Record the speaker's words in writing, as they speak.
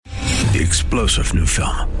The explosive new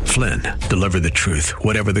film, Flynn, deliver the truth,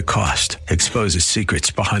 whatever the cost, exposes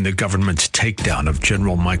secrets behind the government's takedown of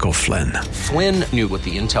General Michael Flynn. Flynn knew what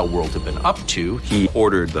the intel world had been up to. He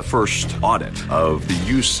ordered the first audit of the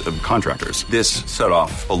use of contractors. This set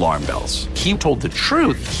off alarm bells. He told the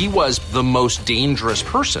truth. He was the most dangerous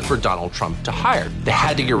person for Donald Trump to hire. They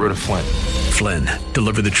had to get rid of Flynn. Flynn,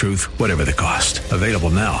 deliver the truth, whatever the cost. Available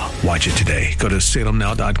now. Watch it today. Go to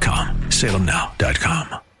salemnow.com.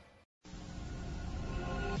 salemnow.com.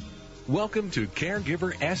 Welcome to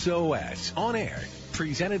Caregiver SOS On Air,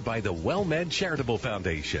 presented by the WellMed Charitable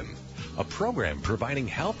Foundation, a program providing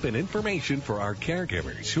help and information for our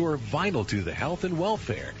caregivers who are vital to the health and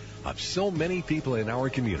welfare of so many people in our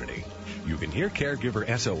community. You can hear Caregiver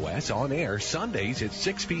SOS On Air Sundays at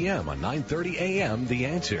 6 p.m. on 9:30 a.m. The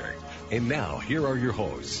Answer. And now, here are your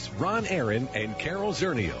hosts, Ron Aaron and Carol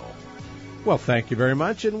Zernial. Well, thank you very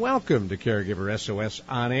much, and welcome to Caregiver SOS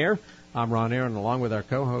On Air. I'm Ron Aaron, along with our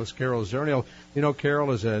co-host, Carol Zernial. You know,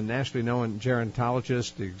 Carol is a nationally known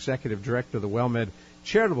gerontologist, the executive director of the WellMed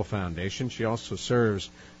Charitable Foundation. She also serves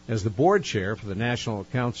as the board chair for the National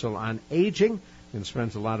Council on Aging and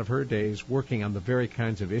spends a lot of her days working on the very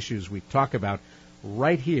kinds of issues we talk about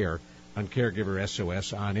right here on Caregiver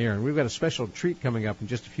SOS On Air. And we've got a special treat coming up in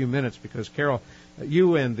just a few minutes because, Carol,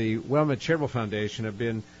 you and the WellMed Charitable Foundation have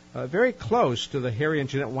been very close to the Harry and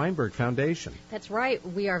Jeanette Weinberg Foundation. That's right.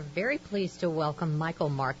 We are very pleased to welcome Michael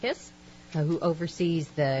Marcus, who oversees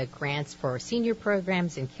the grants for senior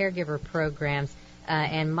programs and caregiver programs.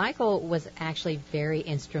 And Michael was actually very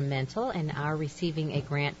instrumental in our receiving a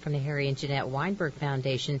grant from the Harry and Jeanette Weinberg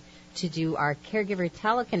Foundation to do our caregiver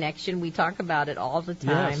teleconnection. We talk about it all the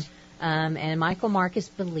time. Yes. And Michael Marcus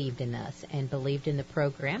believed in us and believed in the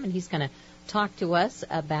program, and he's going to talk to us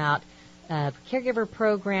about caregiver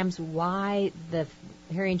programs, why the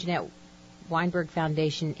Harry and Jeanette Weinberg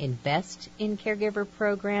Foundation invests in caregiver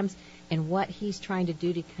programs, and what he's trying to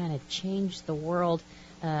do to kind of change the world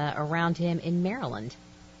around him in Maryland.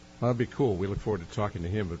 Well, that'd be cool. We look forward to talking to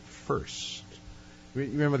him. But first, you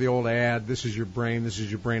remember the old ad, this is your brain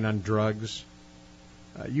on drugs?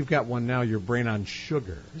 You've got one now, your brain on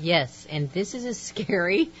sugar. Yes, and this is as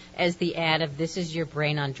scary as the ad of this is your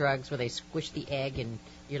brain on drugs, where they squish the egg and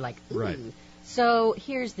you're like, ooh. Right. So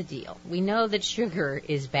here's the deal. We know that sugar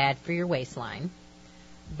is bad for your waistline,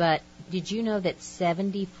 but did you know that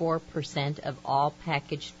 74% of all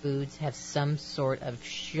packaged foods have some sort of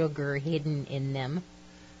sugar hidden in them?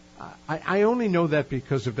 I only know that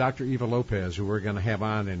because of Dr. Eva Lopez, who we're going to have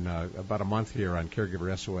on in about a month here on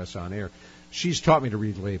Caregiver SOS On Air. She's taught me to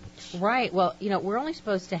read labels. Right. Well, you know, we're only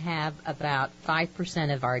supposed to have about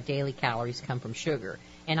 5% of our daily calories come from sugar.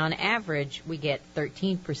 And on average, we get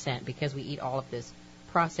 13% because we eat all of this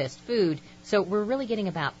processed food. So we're really getting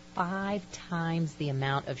about 5 times the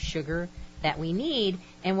amount of sugar that we need.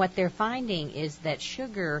 And what they're finding is that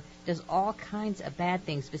sugar does all kinds of bad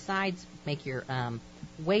things besides make your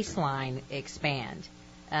waistline expand.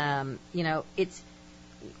 You know, it's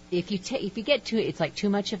if you get too, it's like too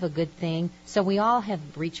much of a good thing. So we all have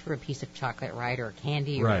reached for a piece of chocolate, right, or a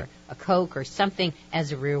candy, right, or a Coke, or something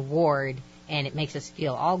as a reward, and it makes us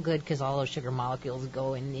feel all good because all those sugar molecules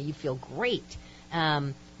go and you feel great.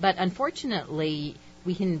 But unfortunately,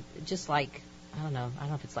 we can just like, I don't know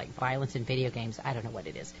if it's like violence in video games. I don't know what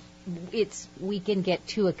it is. We can get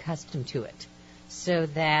too accustomed to it, so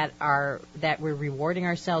that we're rewarding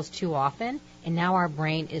ourselves too often, and now our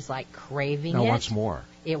brain is like craving it. It wants more.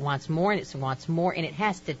 It wants more, and it wants more, and it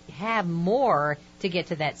has to have more to get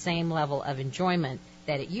to that same level of enjoyment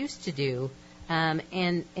that it used to do. And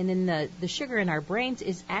then the sugar in our brains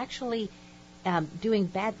is actually doing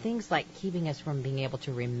bad things like keeping us from being able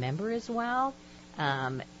to remember as well.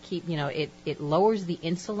 It lowers the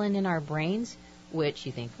insulin in our brains, which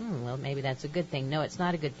you think, well, maybe that's a good thing. No, it's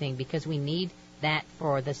not a good thing, because we need that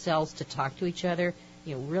for the cells to talk to each other.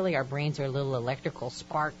 You know, really, our brains are little electrical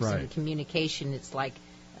sparks, right, and communication. It's like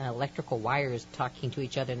electrical wires talking to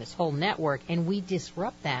each other in this whole network, and we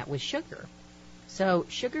disrupt that with sugar. So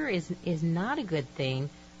sugar is not a good thing,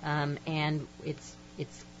 and it's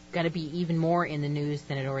going to be even more in the news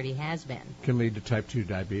than it already has been. Can lead to type 2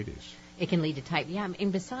 diabetes. It can lead to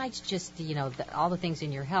and besides just, all the things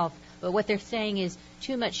in your health, but what they're saying is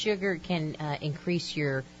too much sugar can increase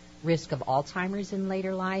your risk of Alzheimer's in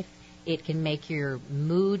later life. It can make your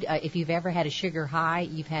mood, if you've ever had a sugar high,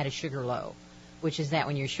 you've had a sugar low, which is that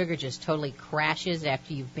when your sugar just totally crashes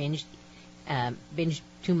after you've binged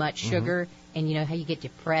too much sugar, and you know how you get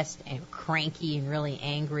depressed and cranky and really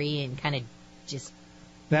angry and kind of just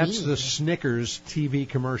That's mean. the Snickers TV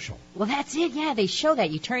commercial. Well, that's it. Yeah, they show that.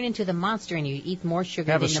 You turn into the monster and you eat more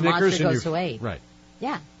sugar Have than a the Snickers monster and goes away. Right.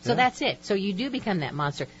 Yeah. So Yeah. that's it. So you do become that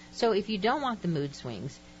monster. So if you don't want the mood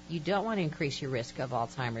swings, you don't want to increase your risk of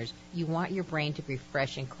Alzheimer's, you want your brain to be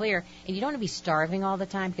fresh and clear, and you don't want to be starving all the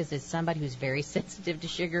time, because as somebody who's very sensitive to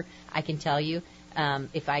sugar, I can tell you,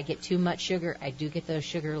 if I get too much sugar, I do get those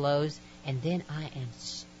sugar lows, and then I am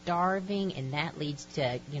starving, and that leads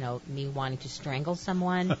to, me wanting to strangle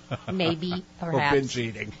someone, maybe, perhaps. Or binge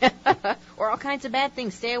eating. Or all kinds of bad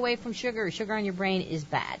things. Stay away from sugar. Sugar on your brain is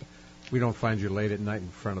bad. We don't find you late at night in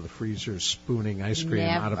front of the freezer spooning ice cream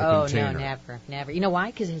Never. out of a container. Oh, no, never. You know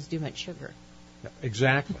why? Because it has too much sugar.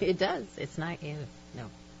 Exactly. It does. It's not, no.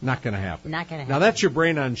 Not going to happen. Not going to happen. Now, that's your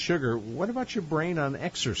brain on sugar. What about your brain on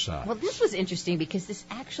exercise? Well, this was interesting because this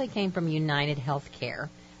actually came from United Healthcare,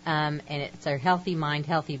 and it's our Healthy Mind,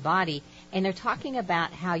 Healthy Body, and they're talking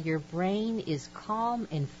about how your brain is calm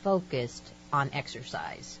and focused on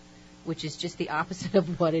exercise, which is just the opposite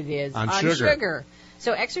of what it is on sugar.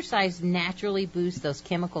 So exercise naturally boosts those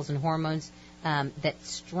chemicals and hormones that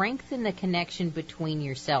strengthen the connection between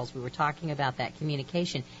your cells. We were talking about that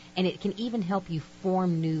communication, and it can even help you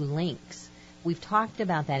form new links. We've talked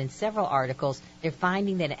about that in several articles. They're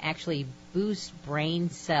finding that it actually boosts brain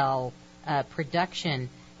cell production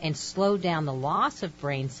and slow down the loss of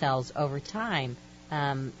brain cells over time.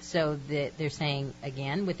 So they're saying,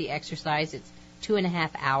 again, with the exercise, it's 2.5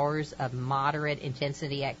 hours of moderate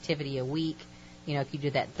intensity activity a week. If you do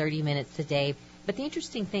that 30 minutes a day. But the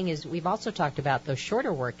interesting thing is we've also talked about those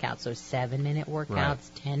shorter workouts, those 7-minute workouts,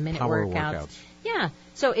 right. 10-minute Power workouts. Yeah.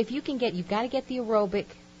 So if you can you've got to get the aerobic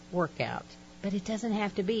workout, but it doesn't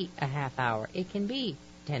have to be a half hour. It can be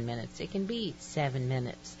 10 minutes. It can be 7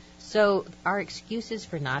 minutes. So our excuses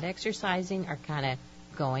for not exercising are kind of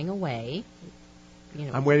going away.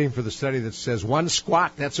 I'm waiting for the study that says one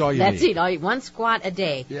squat, that's all you need. That's it. All one squat a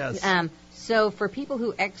day. Yes. So for people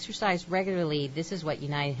who exercise regularly, this is what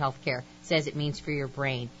United Healthcare says it means for your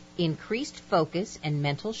brain. Increased focus and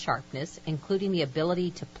mental sharpness, including the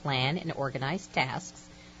ability to plan and organize tasks,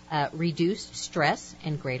 reduced stress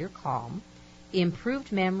and greater calm,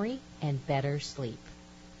 improved memory, and better sleep.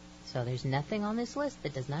 So there's nothing on this list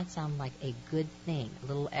that does not sound like a good thing. A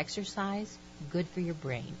little exercise, good for your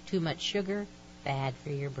brain. Too much sugar, bad for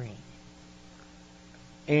your brain.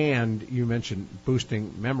 And you mentioned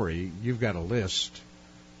boosting memory. You've got a list,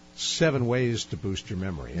 7 ways to boost your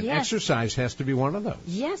memory. And yes. Exercise has to be one of those.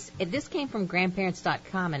 Yes. This came from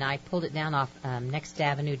grandparents.com, and I pulled it down off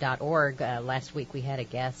nextavenue.org. Last week we had a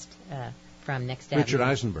guest from Next Avenue.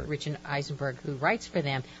 Richard Eisenberg, who writes for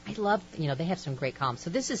them. I love, they have some great columns.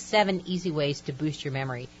 So this is 7 easy ways to boost your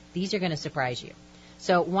memory. These are going to surprise you.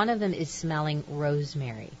 So one of them is smelling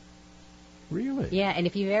rosemary. Really? Yeah, and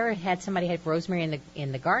if you've ever had somebody have rosemary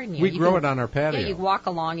in the garden, we grow it on our patio. Yeah, you walk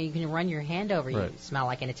along and you can run your hand over. Right. You smell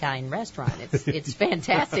like an Italian restaurant. It's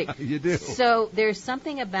fantastic. You do. So there's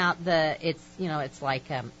something about it's like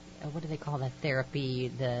what do they call that therapy?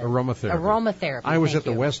 The aromatherapy. Aromatherapy. I was Thank at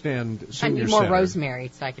the you. West End Senior I need more Center.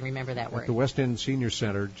 rosemary so I can remember that word. At the West End Senior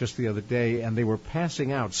Center just the other day, and they were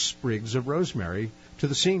passing out sprigs of rosemary to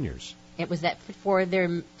the seniors. Was that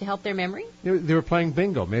to help their memory? They were playing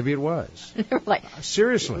bingo. Maybe it was. They were like,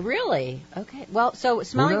 seriously. Really? Okay. Well, so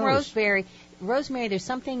smelling rosemary, there's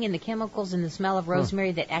something in the chemicals in the smell of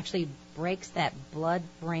rosemary that actually breaks that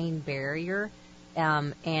blood-brain barrier,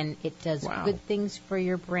 and it does good things for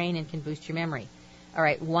your brain and can boost your memory. All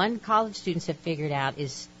right. One college students have figured out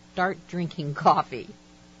is start drinking coffee.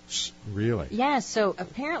 Really? Yeah, so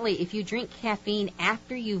apparently if you drink caffeine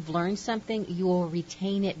after you've learned something, you will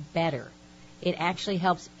retain it better. It actually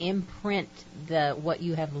helps imprint what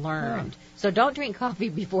you have learned. So don't drink coffee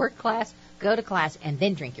before class. Go to class and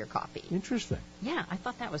then drink your coffee. Interesting. Yeah, I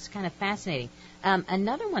thought that was kind of fascinating.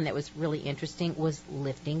 Another one that was really interesting was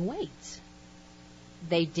lifting weights.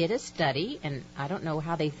 They did a study, and I don't know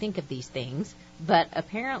how they think of these things, but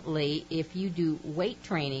apparently if you do weight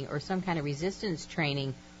training or some kind of resistance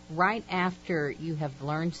training right after you have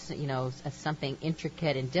learned, something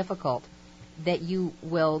intricate and difficult, that you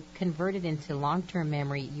will convert it into long-term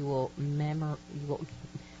memory. You will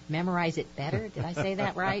memorize it better. Did I say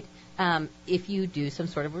that right? If you do some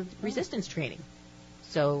sort of resistance training.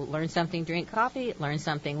 So learn something, drink coffee. Learn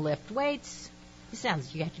something, lift weights. It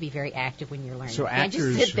sounds you have to be very active when you're learning. So you can't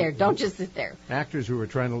just sit there. Don't just sit there. Actors who are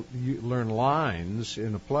trying to learn lines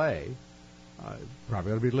in a play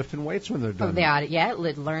probably ought to be lifting weights when they're done. Oh, they ought to, yeah.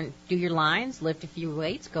 Do your lines, lift a few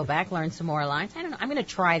weights, go back, learn some more lines. I don't know. I'm going to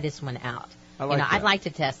try this one out. I'd like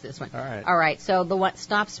to test this one. All right. So the one,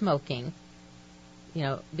 stop smoking.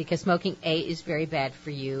 Because smoking is very bad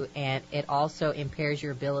for you, and it also impairs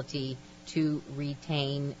your ability to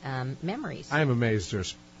retain memories. I am amazed there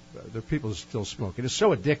are people still smoking. It's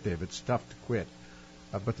so addictive. It's tough to quit.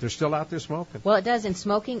 but they're still out there smoking. Well, it does, and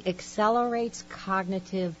smoking accelerates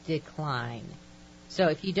cognitive decline. So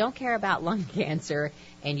if you don't care about lung cancer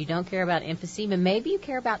and you don't care about emphysema, maybe you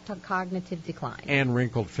care about cognitive decline. And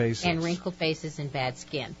wrinkled faces. And wrinkled faces and bad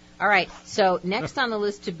skin. All right, so next on the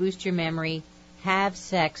list to boost your memory, have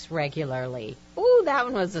sex regularly. Ooh, that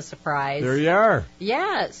one was a surprise. There you are.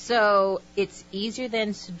 Yeah, so it's easier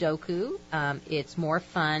than Sudoku. It's more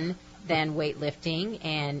fun than weightlifting,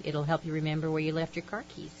 and it'll help you remember where you left your car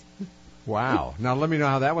keys. Wow. Now let me know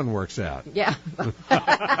how that one works out. Yeah.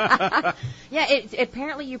 Yeah,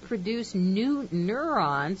 apparently you produce new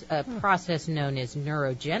neurons, a process known as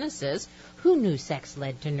neurogenesis. Who knew sex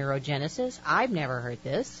led to neurogenesis? I've never heard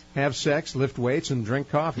this. Have sex, lift weights, and drink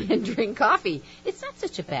coffee. And drink coffee. It's not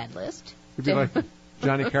such a bad list. It'd be like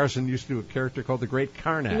Johnny Carson used to do a character called the Great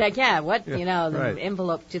Carnac. Like, the right.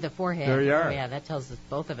 envelope to the forehead. There you are. Oh, yeah, that tells us,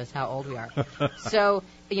 both of us, how old we are. So,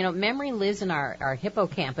 memory lives in our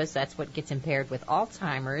hippocampus. That's what gets impaired with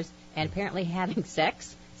Alzheimer's. And apparently having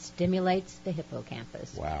sex stimulates the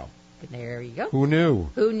hippocampus. Wow. There you go. Who knew?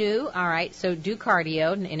 Who knew? All right, so do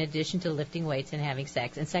cardio in addition to lifting weights and having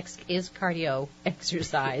sex. And sex is cardio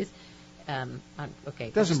exercise. Okay,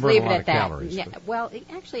 doesn't burn leave a it lot at of that. calories. Yeah, well,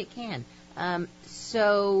 actually it can.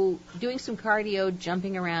 So doing some cardio,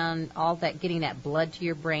 jumping around, all that, getting that blood to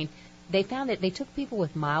your brain. They found that they took people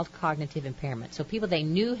with mild cognitive impairment, so people they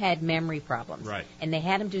knew had memory problems, right? And they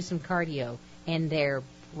had them do some cardio, and their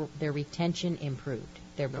retention improved,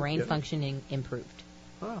 their brain functioning improved.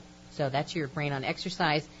 Oh. So that's your brain on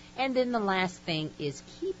exercise. And then the last thing is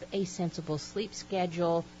keep a sensible sleep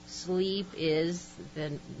schedule. Sleep is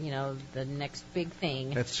the next big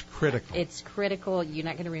thing. That's critical. It's critical. You're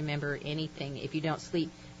not going to remember anything if you don't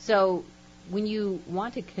sleep. So when you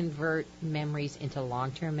want to convert memories into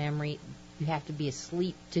long-term memory, you have to be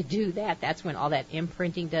asleep to do that. That's when all that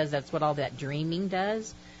imprinting does. That's what all that dreaming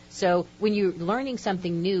does. So when you're learning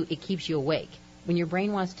something new, it keeps you awake. When your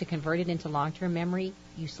brain wants to convert it into long-term memory,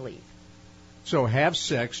 you sleep. So have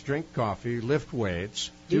sex, drink coffee, lift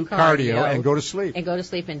weights, do cardio, and go to sleep. And go to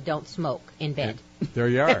sleep and don't smoke in bed. And there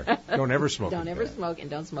you are. Don't ever smoke Don't in ever bed. smoke and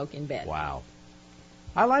don't smoke in bed. Wow.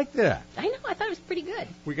 I like that. I know. I thought it was pretty good.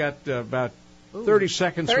 We got about 30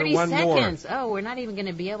 seconds for one 30 more. seconds. Oh, we're not even going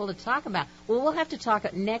to be able to talk about. Well, we'll have to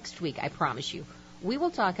talk next week, I promise you. We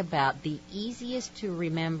will talk about the easiest to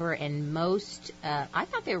remember and most, I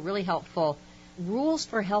thought they were really helpful, rules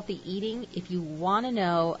for healthy eating. If you want to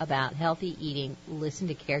know about healthy eating, listen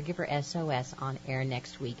to Caregiver SOS on air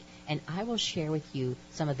next week, and I will share with you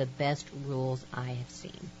some of the best rules I have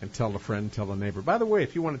seen. And tell a friend, tell a neighbor. By the way,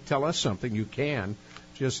 if you want to tell us something, you can.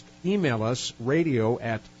 Just email us,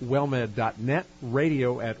 radio@wellmed.net,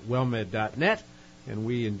 radio@wellmed.net, and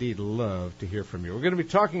we indeed love to hear from you. We're going to be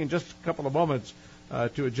talking in just a couple of moments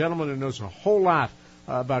to a gentleman who knows a whole lot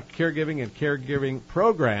about caregiving and caregiving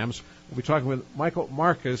programs. We'll be talking with Michael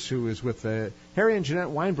Marcus, who is with the Harry and Jeanette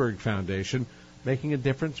Weinberg Foundation, making a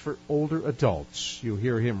difference for older adults. You'll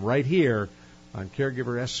hear him right here on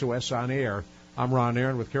Caregiver SOS on Air. I'm Ron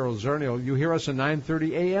Aaron with Carol Zernial. You hear us at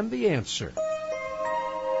 9:30 a.m. The Answer.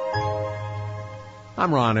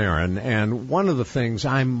 I'm Ron Aaron, and one of the things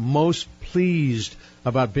I'm most pleased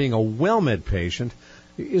about being a WellMed patient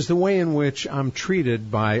is the way in which I'm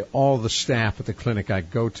treated by all the staff at the clinic I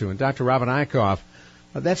go to. And Dr. Robin Eichhoff,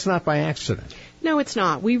 that's not by accident. No, it's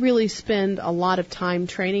not. We really spend a lot of time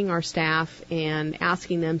training our staff and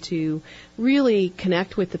asking them to really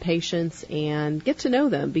connect with the patients and get to know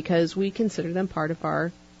them because we consider them part of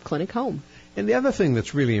our clinic home. And the other thing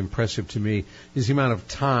that's really impressive to me is the amount of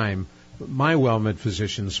time my WellMed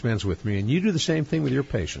physician spends with me, and you do the same thing with your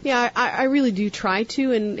patients. Yeah, I really do try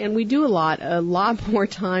to, and we do a lot more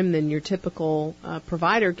time than your typical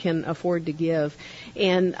provider can afford to give,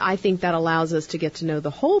 and I think that allows us to get to know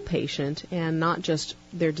the whole patient and not just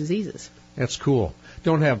their diseases. That's cool.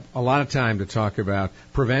 Don't have a lot of time to talk about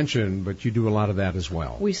prevention, but you do a lot of that as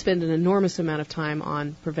well. We spend an enormous amount of time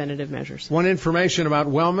on preventative measures. Want information about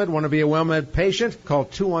WellMed? Want to be a WellMed patient? Call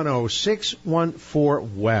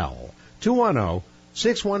 210-614-WELL.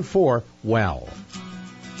 210-614-WELL.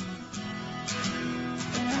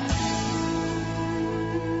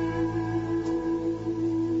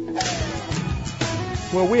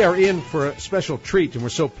 Well, we are in for a special treat, and we're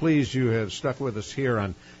so pleased you have stuck with us here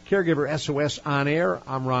on Caregiver SOS on Air.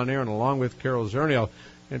 I'm Ron Aaron, along with Carol Zernial.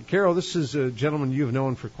 And Carol, this is a gentleman you've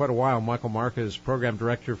known for quite a while. Michael Marcus, Program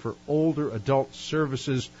Director for Older Adult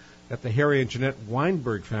Services at the Harry and Jeanette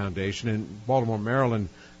Weinberg Foundation in Baltimore, Maryland.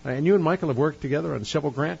 And you and Michael have worked together on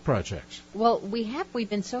several grant projects. Well, we have. We've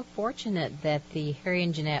been so fortunate that the Harry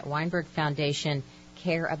and Jeanette Weinberg Foundation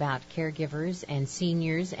care about caregivers and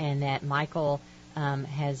seniors, and that Michael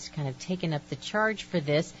has kind of taken up the charge for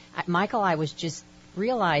this. Michael, I was just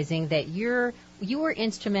realizing that you were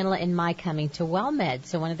instrumental in my coming to WellMed.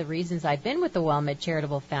 So one of the reasons I've been with the WellMed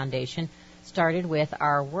Charitable Foundation started with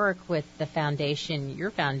our work with the foundation, your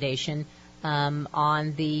foundation,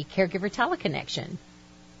 on the Caregiver Teleconnection.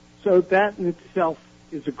 So that in itself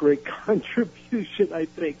is a great contribution, I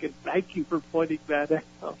think, and thank you for pointing that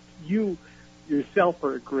out. You yourself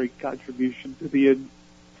are a great contribution to the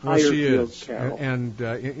entire field, Carol. And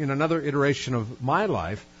in another iteration of my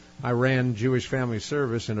life, I ran Jewish Family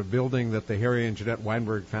Service in a building that the Harry and Jeanette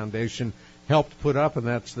Weinberg Foundation helped put up, and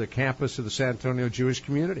that's the campus of the San Antonio Jewish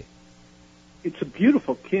community. It's a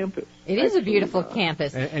beautiful campus. It is a beautiful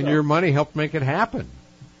campus. And your money helped make it happen.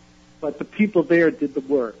 But the people there did the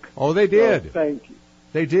work. Oh, they did. So, thank you.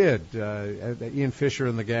 They did. Ian Fisher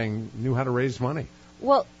and the gang knew how to raise money.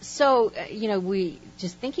 Well, so, we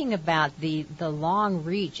just thinking about the long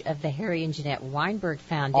reach of the Harry and Jeanette Weinberg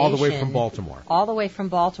Foundation. All the way from Baltimore. All the way from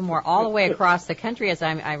Baltimore, all the way across the country. As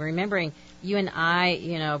I'm remembering, you and I,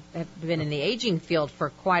 have been in the aging field for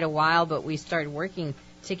quite a while, but we started working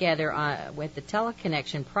together with the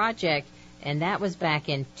Teleconnection Project, and that was back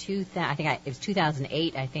in it was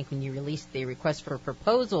 2008, I think, when you released the request for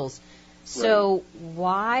proposals. So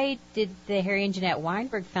why did the Harry and Jeanette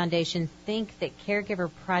Weinberg Foundation think that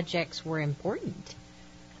caregiver projects were important?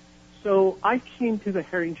 So I came to the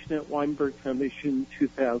Harry and Jeanette Weinberg Foundation in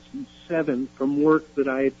 2007 from work that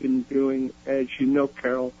I had been doing, as you know,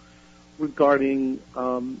 Carol, regarding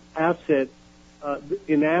an asset-based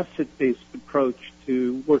approach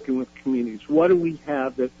to working with communities. What do we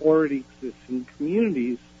have that already exists in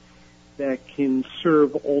communities that can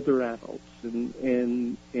serve older adults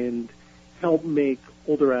and help make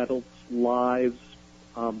older adults' lives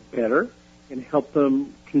better and help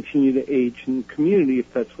them continue to age in the community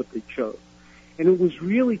if that's what they chose. And it was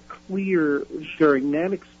really clear during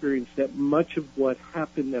that experience that much of what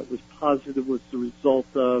happened that was positive was the result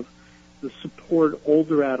of the support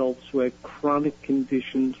older adults who had chronic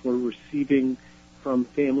conditions were receiving from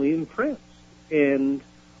family and friends. And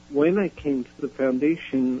when I came to the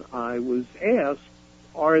foundation, I was asked,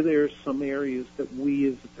 are there some areas that we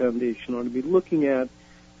as a foundation ought to be looking at?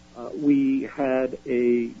 We had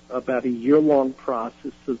about a year-long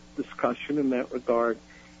process of discussion in that regard,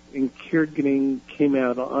 and caregiving came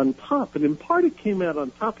out on top. And in part it came out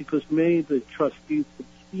on top because many of the trustees had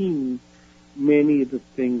seen many of the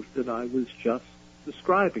things that I was just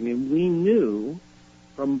describing. And we knew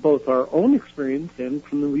from both our own experience and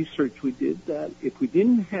from the research we did that if we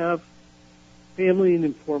didn't have family and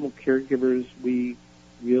informal caregivers, we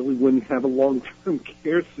really wouldn't have a long-term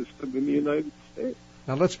care system in the United States.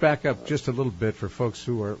 Now let's back up just a little bit for folks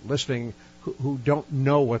who are listening who don't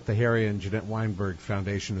know what the Harry and Jeanette Weinberg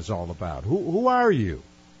Foundation is all about. Who are you?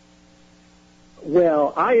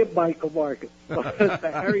 Well, I am Michael Marcus.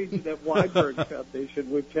 The Harry and Jeanette Weinberg Foundation,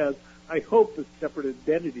 which has, I hope, a separate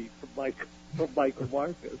identity from Michael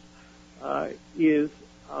Marcus, is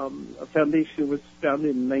a foundation that was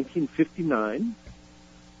founded in 1959.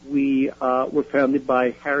 We were founded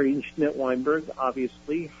by Harry and Jeanette Weinberg,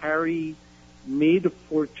 obviously. Harry made a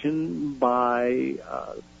fortune by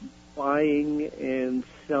buying and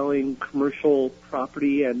selling commercial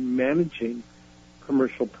property and managing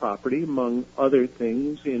commercial property, among other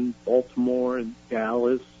things, in Baltimore and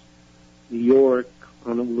Dallas, New York,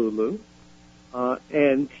 Honolulu.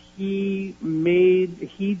 And he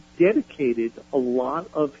dedicated a lot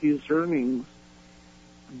of his earnings,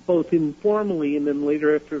 both informally and then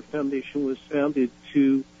later after the foundation was founded,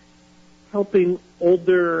 to helping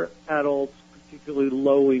older adults, particularly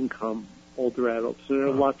low-income older adults. There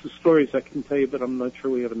are lots of stories I can tell you, but I'm not sure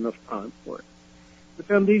we have enough time for it. The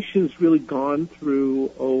foundation has really gone through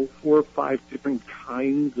 4 or 5 different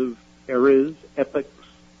kinds of eras, epochs,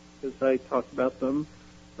 as I talk about them.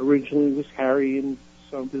 Originally it was Harry and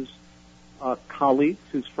some of his colleagues,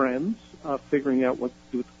 his friends, figuring out what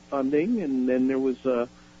to do with the funding, and then there was a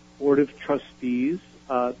board of trustees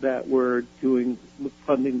that were doing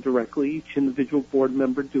funding directly, each individual board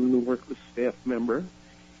member doing the work of a staff member.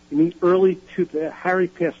 In the early Harry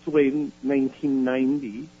passed away in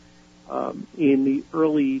 1990. In the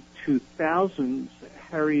early 2000s,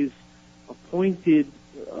 Harry's appointed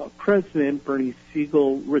president, Bernie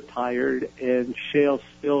Siegel, retired, and Shale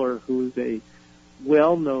Stiller, who is a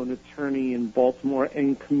well-known attorney in Baltimore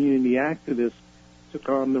and community activist, took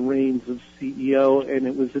on the reins of CEO. And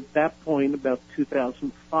it was at that point, about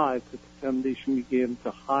 2005, that the foundation began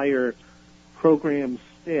to hire program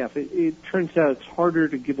staff. It turns out it's harder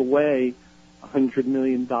to give away $100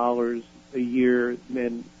 million a year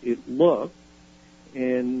than it looked,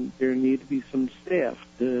 and there need to be some staff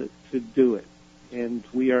to do it. and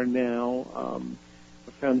we are now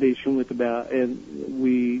a foundation with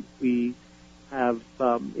we have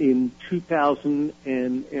in 2000,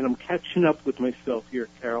 and I'm catching up with myself here,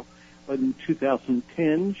 Carol, but in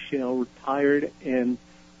 2010, Shale retired, and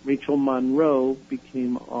Rachel Monroe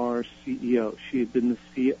became our CEO. She had been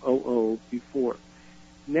the COO before.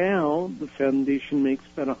 Now, the foundation makes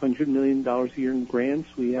about $100 million a year in grants.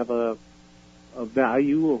 We have a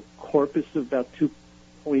value, a corpus of about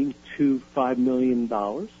 $2.25 million.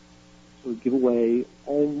 So we give away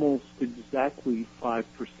almost exactly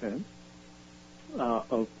 5%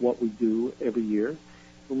 of what we do every year.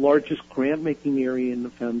 The largest grant-making area in the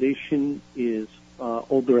foundation is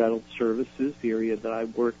older adult services, the area that I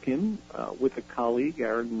work in with a colleague,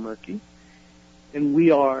 Aaron Murky. And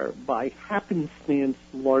we are, by happenstance,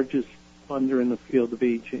 the largest funder in the field of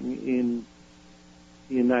aging in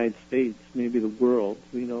the United States, maybe the world.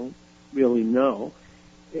 We don't really know.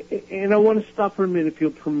 And I want to stop for a minute, if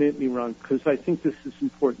you'll permit me, Ron, because I think this is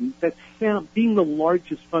important. Being the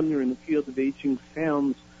largest funder in the field of aging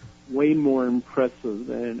sounds way more impressive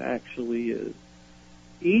than it actually is.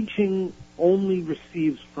 Aging only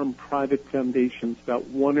receives from private foundations about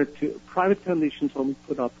 1 or 2. Private foundations only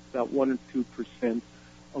put up about 1 or 2%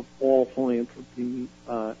 of all philanthropy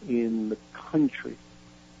in the country.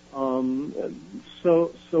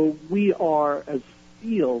 So we are, as a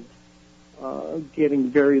field, getting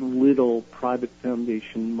very little private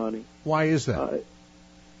foundation money. Why is that?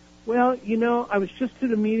 Well, I was just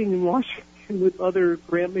at a meeting in Washington with other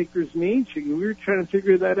grant makers in aging, and we were trying to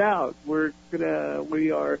figure that out. We're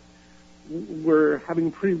having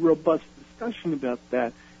a pretty robust discussion about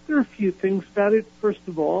that. There are a few things about it. First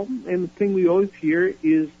of all, and the thing we always hear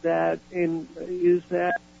is that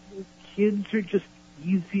kids are just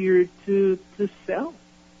easier to sell,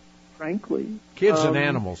 frankly. Kids and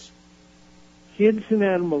animals. Kids and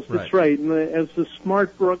animals. That's right. And as a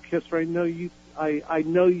smart broadcaster, I know you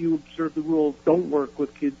observe the rule: don't work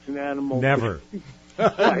with kids and animals. Never.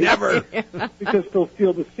 Never. Because they'll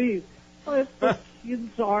feel the seed. But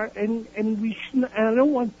kids are, and we shouldn't. And I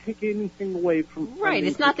don't want to take anything away from. Right.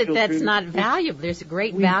 It's not that that's not valuable. There's a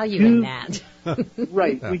great value in that.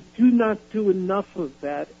 Right. We do not do enough of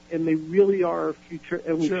that, and they really are our future,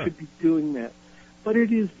 and we should be doing that. But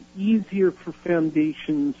it is easier for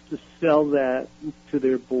foundations to sell that to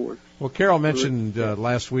their boards. Well, Carol mentioned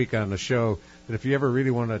last week on the show that if you ever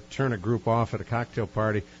really want to turn a group off at a cocktail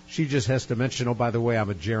party, she just has to mention, oh, by the way,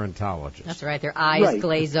 I'm a gerontologist. That's right. Their eyes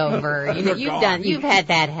glaze over. You've had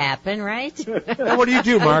that happen, right? Now, what do you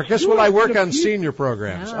do, Marcus? Well, I work on senior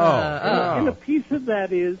programs. And a piece of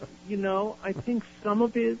that is, I think some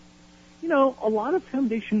of it, a lot of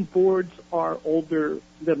foundation boards are older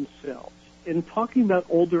themselves. And talking about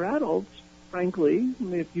older adults, frankly,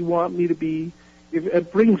 if you want me to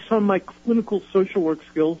bring some of my clinical social work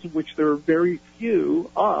skills, of which there are very few,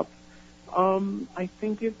 up, I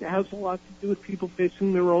think it has a lot to do with people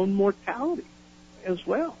facing their own mortality as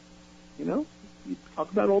well. You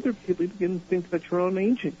talk about older people, you begin to think about your own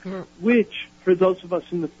aging, which, for those of us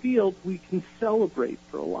in the field, we can celebrate.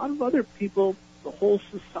 For a lot of other people, the whole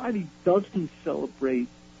society doesn't celebrate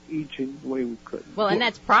aging the way we could. Well, and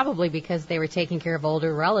that's probably because they were taking care of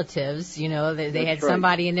older relatives. They had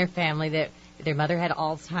somebody in their family that their mother had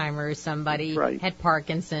Alzheimer's, somebody had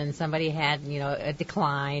Parkinson's, somebody had, a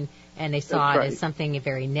decline, and they saw it as something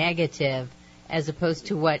very negative, as opposed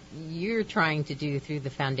to what you're trying to do through the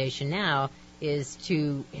foundation now is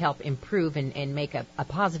to help improve and make a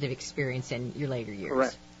positive experience in your later years.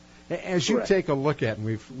 Correct. As you take a look at,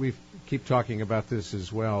 and we keep talking about this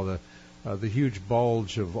as well, the huge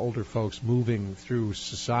bulge of older folks moving through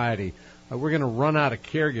society. We're going to run out of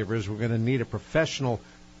caregivers. We're going to need a professional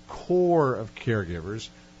core of caregivers.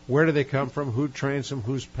 Where do they come from? Who trains them?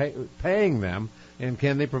 Who's paying them? And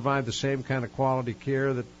can they provide the same kind of quality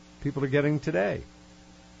care that people are getting today?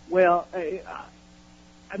 Well,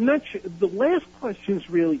 I'm not sure. The last question is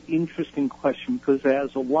a really interesting question because it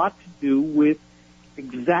has a lot to do with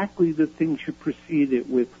exactly the things you preceded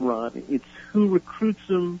with, Ron. It's who recruits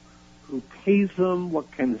them, who pays them,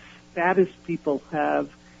 what kind of status people have,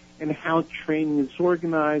 and how training is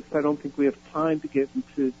organized. I don't think we have time to get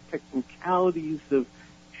into technicalities of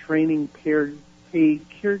training paid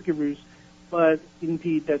caregivers, but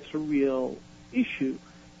indeed that's a real issue.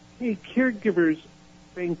 Paid caregivers,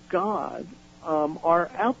 thank God,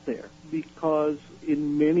 are out there because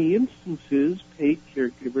in many instances, paid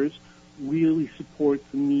caregivers really support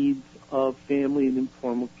the needs of family and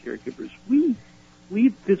informal caregivers. We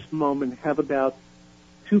at this moment have about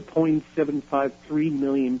 2.753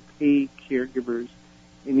 million paid caregivers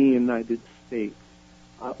in the United States.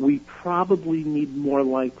 We probably need more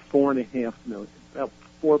like 4.5 million.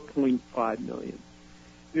 4.5 million.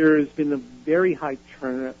 There has been a very high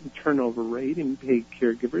turnover rate in paid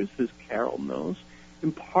caregivers, as Carol knows.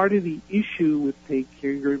 And part of the issue with paid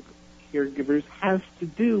caregivers has to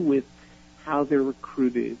do with how they're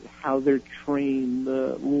recruited, how they're trained,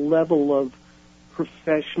 the level of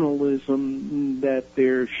professionalism that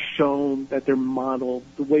they're shown, that they're modeled,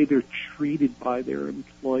 the way they're treated by their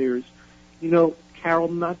employers. You know, Carol,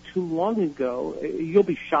 not too long ago, you'll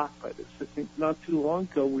be shocked by this, I think not too long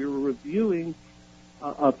ago we were reviewing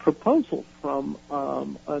a proposal from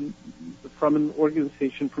an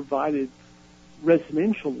organization provided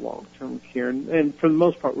residential long-term care, and for the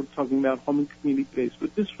most part we're talking about home and community-based,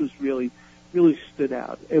 but this was really stood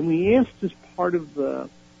out. And we asked as part of the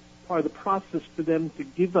process for them to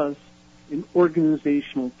give us an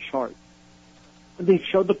organizational chart. And they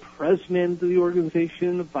showed the president of the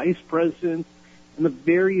organization, the vice president, and the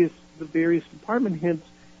various department heads,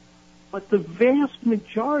 but the vast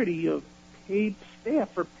majority of paid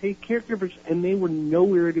staff are paid caregivers, and they were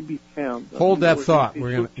nowhere to be found. Hold that thought.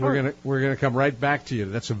 We're gonna come right back to you.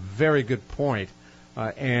 That's a very good point,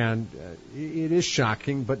 and it is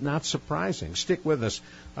shocking, but not surprising. Stick with us.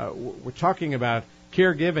 We're talking about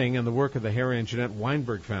caregiving and the work of the Harry and Jeanette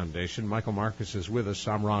Weinberg Foundation. Michael Marcus is with us.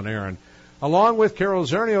 I'm Ron Aaron, along with Carol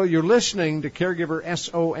Zernial. You're listening to Caregiver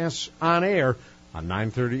SOS on air on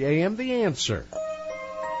 9:30 a.m. The Answer.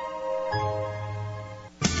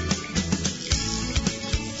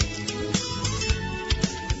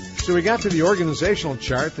 So we got to the organizational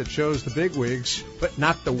chart that shows the bigwigs, but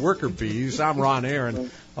not the worker bees. I'm Ron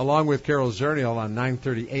Aaron, along with Carol Zernial on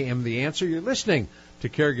 9:30 a.m. The Answer. You're listening to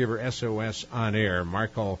Caregiver SOS on air.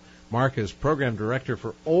 Michael Marcus, Program Director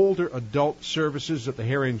for Older Adult Services at the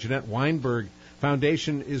Harry and Jeanette Weinberg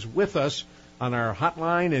Foundation, is with us on our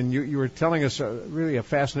hotline, and you were telling us really a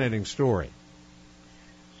fascinating story.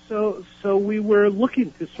 So we were looking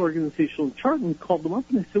at this organizational chart and called them up,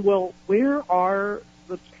 and I said, well, where are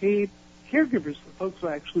the paid caregivers, the folks who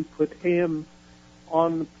actually put hands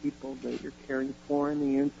on the people that you're caring for? And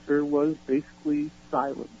the answer was basically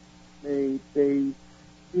silent. They didn't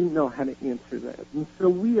know how to answer that. And so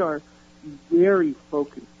we are very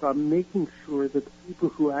focused on making sure that the people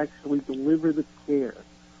who actually deliver the care,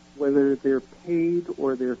 whether they're paid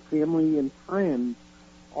or their family and friends,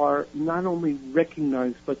 are not only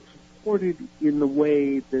recognized but supported in the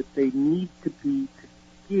way that they need to be to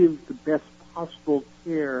give the best possible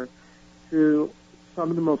care to some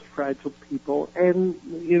of the most fragile people and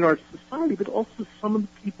in our society, but also some of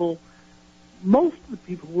the people, most of the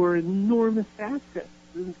people who are enormous assets.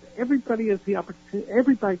 Everybody has the opportunity,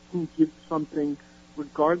 everybody can give something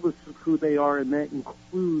regardless of who they are, and that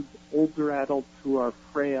includes older adults who are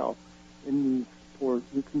frail and need support.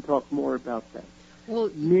 We can talk more about that. Well,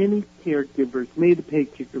 many caregivers, many of the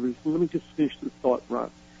paid caregivers, and let me just finish the thought,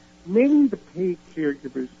 Ron. Many of the paid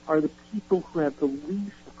caregivers are the people who have the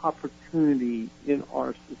least opportunity in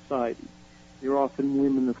our society. They're often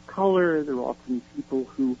women of color. They're often people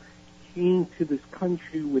who came to this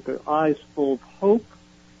country with their eyes full of hope,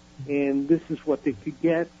 and this is what they could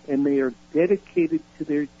get, and they are dedicated to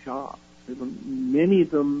their job. Many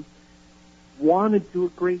of them want to do a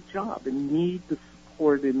great job and need the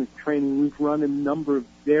support and the training. We've run a number of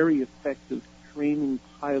very effective training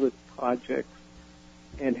pilot projects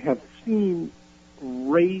and have seen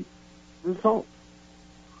great results,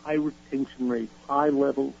 high retention rates, high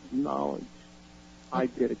levels of knowledge, high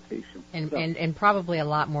dedication. And probably a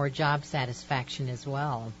lot more job satisfaction as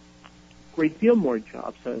well. Great deal more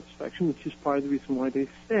job satisfaction, which is part of the reason why they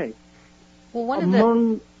stay. Well, one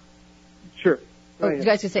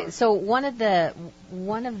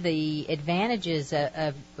of the advantages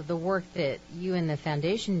of the work that you and the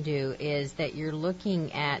foundation do is that you're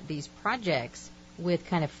looking at these projects with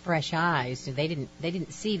kind of fresh eyes. They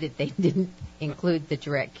didn't see that they didn't include the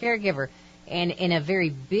direct caregiver, and in a very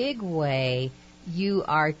big way, you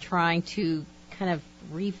are trying to kind of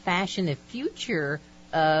refashion the future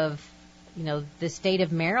of the state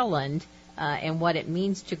of Maryland and what it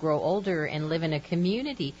means to grow older and live in a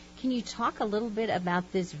community. Can you talk a little bit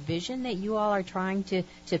about this vision that you all are trying to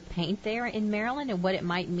paint there in Maryland and what it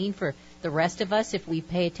might mean for the rest of us if we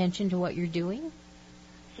pay attention to what you're doing?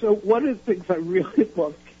 So one of the things I really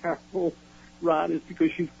love, Carol, Ron, is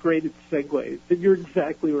because she's great at segues, and you're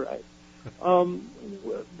exactly right.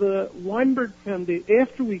 The Weinberg Foundation,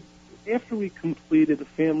 after we completed the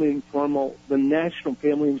National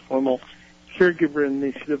Family Informal Caregiver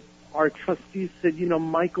Initiative, our trustees said,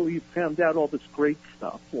 Michael, you found out all this great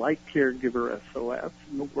stuff, like Caregiver SOS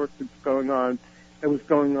and the work that was going on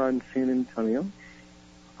in San Antonio.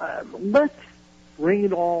 Let's bring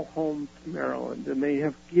it all home to Maryland. And they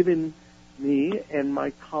have given me and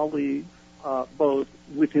my colleagues, both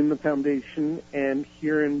within the foundation and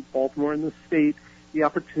here in Baltimore and the state, the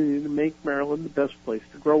opportunity to make Maryland the best place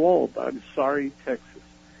to grow old. I'm sorry, Texas.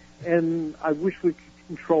 And I wish we could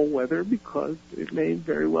control weather because it may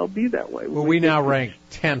very well be that way. Well, we now rank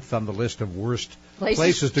 10th on the list of worst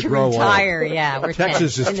places to grow retire. Old. Yeah, we're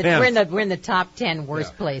Texas 10th. is 10th. We're in the top 10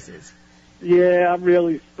 worst places. Yeah, I'm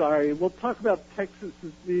really sorry. We'll talk about Texas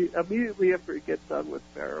immediately after we get done with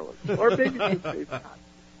Maryland, or maybe the same time.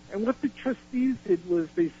 And what the trustees did was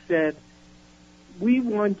they said, we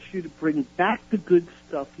want you to bring back the good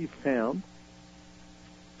stuff you found,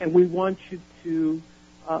 and we want you to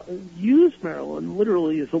use Maryland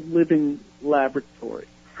literally as a living laboratory.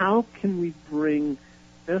 How can we bring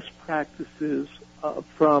best practices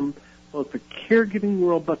from both the caregiving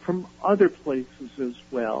world, but from other places as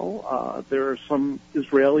well? There are some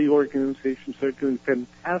Israeli organizations that are doing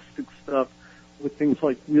fantastic stuff with things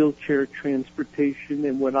like wheelchair transportation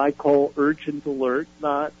and what I call urgent alert,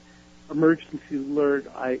 not emergency alert.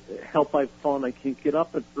 Help I've fallen, I can't get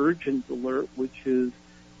up, but urgent alert, which is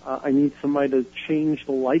I need somebody to change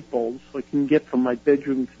the light bulb so I can get from my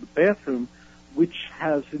bedroom to the bathroom, which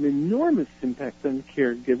has an enormous impact on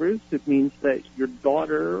caregivers. It means that your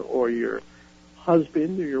daughter or your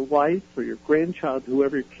husband or your wife or your grandchild,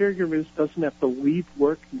 whoever your caregiver is, doesn't have to leave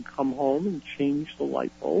work and come home and change the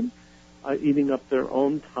light bulb, eating up their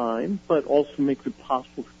own time, but also makes it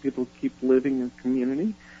possible for people to keep living in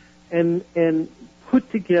community. And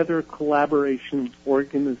put together a collaboration of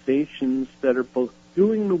organizations that are both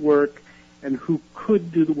doing the work and who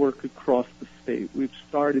could do the work across the state. We've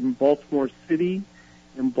started in Baltimore City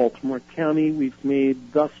and Baltimore County. We've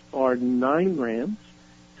made thus far 9 grants,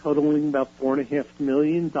 totaling about $4.5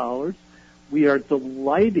 million. We are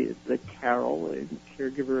delighted that Carol and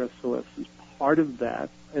Caregiver SOS is part of that,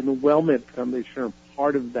 and the WellMed Foundation are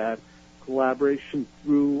part of that collaboration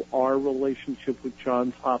through our relationship with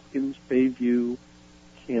Johns Hopkins Bayview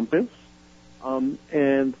campus.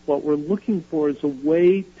 And what we're looking for is a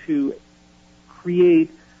way to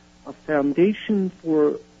create a foundation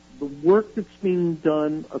for the work that's being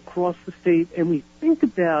done across the state, and we think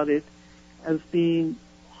about it as being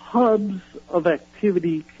hubs of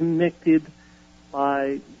activity connected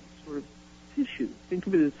by sort of tissue. Think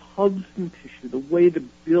of it as hubs and tissue, the way to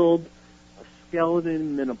build a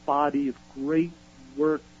skeleton and a body of great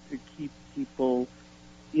work to keep people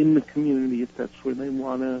in the community if that's where they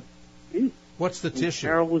want to be. What's the tissue?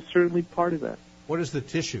 Carol was certainly part of that. What is the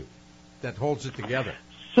tissue that holds it together?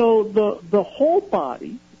 So the whole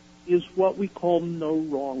body is what we call no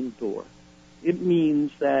wrong door. It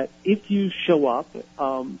means that if you show up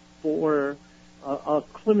for a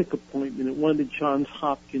clinic appointment at one of the Johns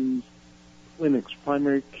Hopkins clinics,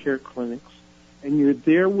 primary care clinics, and you're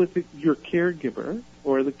there with your caregiver,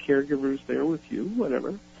 or the caregiver is there with you,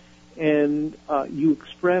 whatever, and you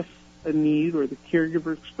express a need, or the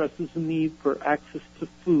caregiver expresses a need for access to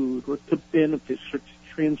food or to benefits or to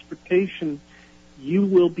transportation, you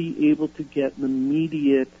will be able to get an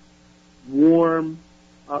immediate warm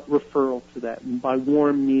referral to that. And by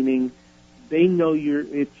warm meaning they know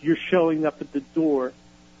if you're showing up at the door,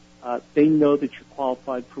 they know that you're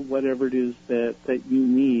qualified for whatever it is that you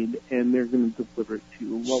need, and they're going to deliver it to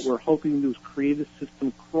you. And what we're hoping to do is create a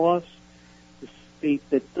system across the state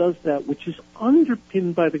that does that, which is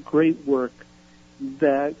underpinned by the great work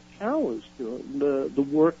that Carol is doing, the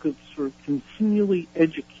work of sort of continually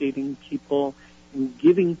educating people and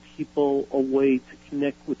giving people a way to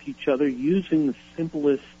connect with each other using the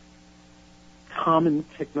simplest common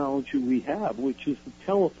technology we have, which is the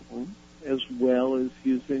telephone, as well as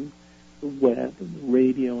using the web and the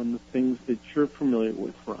radio and the things that you're familiar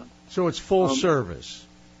with, Ron. So it's full service.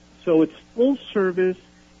 So it's full service.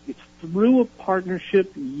 It's through a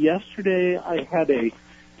partnership. Yesterday I had a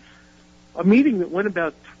meeting that went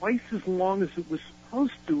about twice as long as it was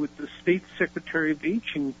supposed to with the State Secretary of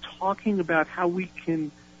Aging, talking about how we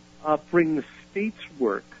can bring the state's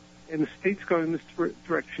work, and the state's going in this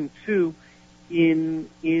direction too,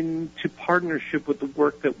 into partnership with the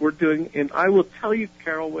work that we're doing. And I will tell you,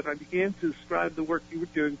 Carol, when I began to describe the work you were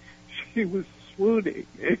doing, she was swooning.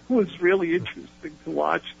 It was really interesting to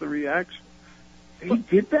watch the reaction. He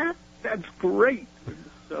did that? That's great. And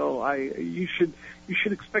so you should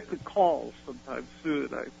expect a call sometime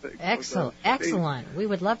soon, I think. Excellent. We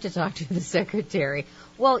would love to talk to the Secretary.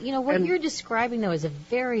 Well, what you're describing, though, is a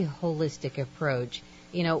very holistic approach.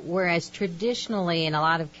 Whereas traditionally, and a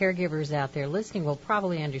lot of caregivers out there listening will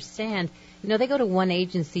probably understand, they go to one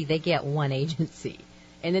agency, they get one agency.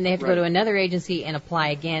 And then they have to go to another agency and apply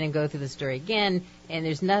again and go through the story again, and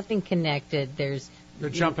there's nothing connected. There's They're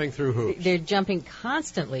jumping through hoops. They're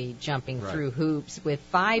constantly jumping Right. through hoops with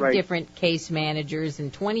 5 Right. different case managers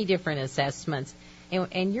and 20 different assessments.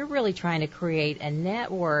 And you're really trying to create a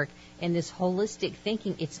network and this holistic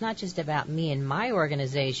thinking. It's not just about me and my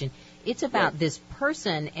organization. It's about this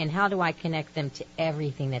person and how do I connect them to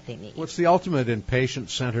everything that they need. What's the ultimate in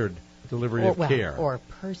patient-centered delivery of care? Or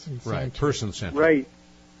person-centered. Right, person-centered. Right.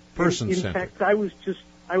 Person-centered. In fact,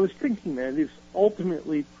 I was thinking that it's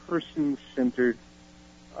ultimately person-centered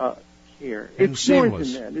care. And It's more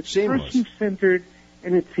seamless. than that. It's Seamless. person-centered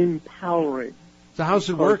and it's empowering. So how's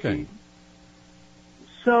it working?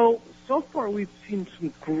 So far we've seen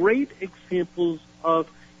some great examples of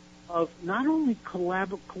not only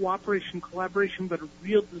collaboration, but a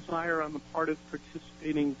real desire on the part of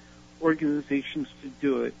participating organizations to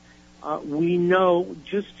do it. We know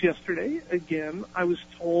just yesterday, again, I was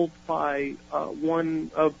told by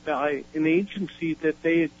by an agency that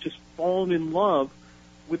they had just fallen in love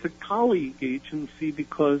with a colleague agency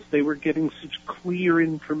because they were getting such clear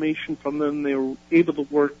information from them. They were able to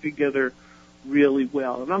work together really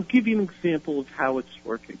well. And I'll give you an example of how it's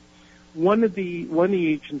working. One of the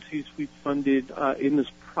agencies we funded in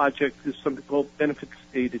this project is something called Benefits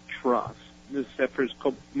Data Trust. This effort is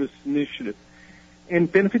called this initiative.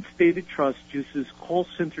 And Benefits Data Trust uses call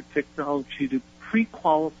center technology to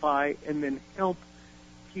pre-qualify and then help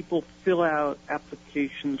people fill out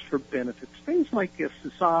applications for benefits, things like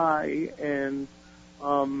SSI and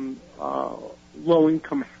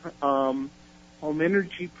low-income home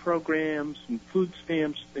energy programs and food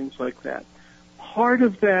stamps, things like that. Part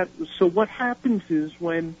of that, so what happens is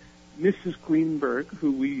when Mrs. Greenberg,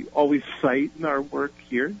 who we always cite in our work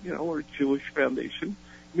here, we're a Jewish foundation,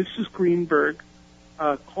 Mrs. Greenberg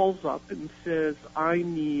calls up and says, I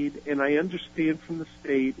need, and I understand from the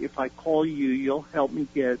state, if I call you, you'll help me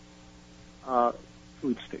get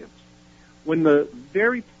food stamps. When the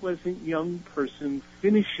very pleasant young person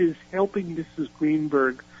finishes helping Mrs.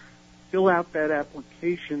 Greenberg fill out that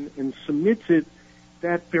application and submits it,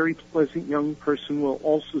 that very pleasant young person will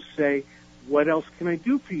also say, what else can I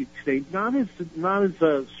do for you today? Not as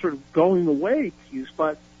a sort of going away piece,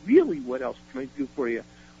 but really, what else can I do for you?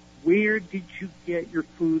 Where did you get your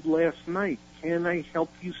food last night? Can I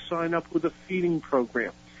help you sign up with a feeding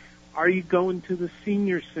program? Are you going to the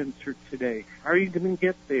senior center today? How are you going to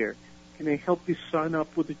get there? Can I help you sign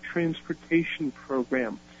up with a transportation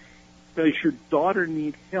program? Does your daughter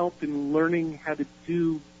need help in learning how to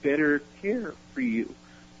do better care for you?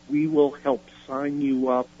 We will help sign you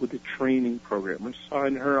up with a training program or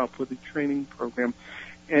sign her up with a training program.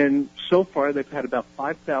 And so far, they've had about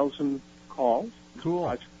 5,000 calls. Cool.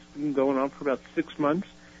 It's been going on for about 6 months.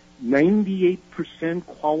 98%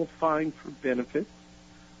 qualifying for benefits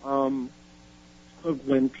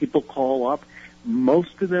when people call up.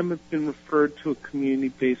 Most of them have been referred to a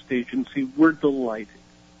community-based agency. We're delighted.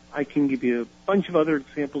 I can give you a bunch of other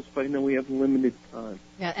examples, but I know we have limited time.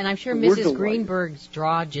 Yeah, and I'm sure We're Mrs. delighted. Greenberg's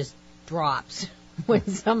jaw just drops when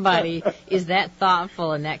somebody is that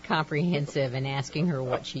thoughtful and that comprehensive and asking her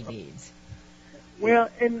what she needs. Well,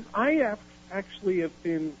 and I actually have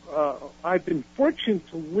been I've been fortunate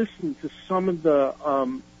to listen to some of the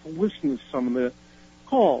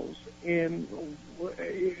calls, and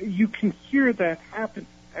you can hear that happen.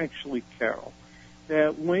 Actually, Carol,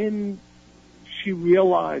 that when she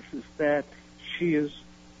realizes that she has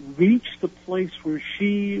reached the place where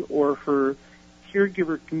she or her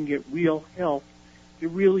caregiver can get real help, there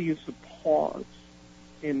really is a pause,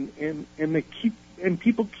 and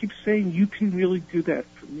people keep saying, "You can really do that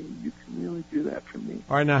for me. You can really do that for me."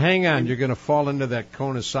 All right, now hang on. You're going to fall into that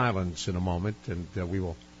cone of silence in a moment, and we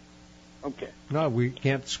will. Okay. No, we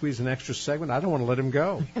can't squeeze an extra segment. I don't want to let him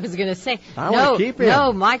go. I was going to say, I want to keep him.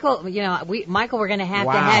 No, Michael. Michael, we're going to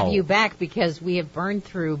have you back because we have burned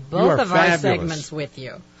through both of our segments with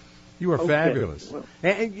you. You are fabulous. Well,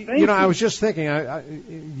 and I was just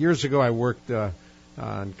thinking. Years ago, I worked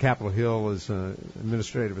on Capitol Hill as an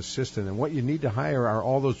administrative assistant, and what you need to hire are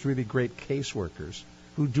all those really great caseworkers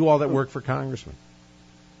who do all that work for congressmen.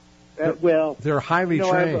 They're highly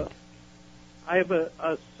trained. I have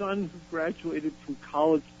a son who graduated from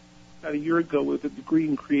college about a year ago with a degree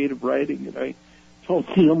in creative writing, and I told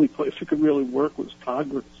him the only place I could really work was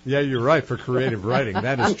Congress. Yeah, you're right, for creative writing.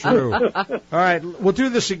 That is true. All right, we'll do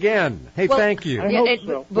this again. Hey, thank you. I hope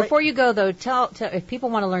so. Before you go, though, tell if people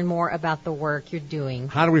want to learn more about the work you're doing.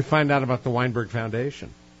 How do we find out about the Weinberg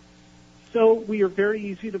Foundation? So we are very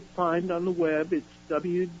easy to find on the web. It's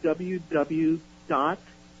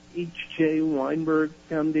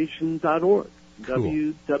www.hjweinbergfoundation.org.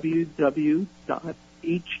 Cool.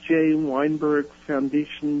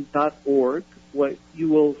 www.hjweinbergfoundation.org. What you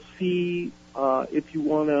will see If you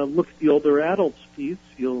want to look at the older adults piece,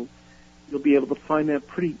 you'll be able to find that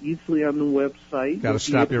pretty easily on the website. Got to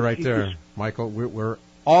stop you right there, Michael. We're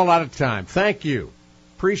all out of time. Thank you.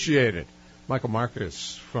 Appreciate it. Michael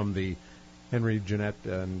Marcus from the Henry and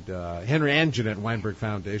Jeanette Weinberg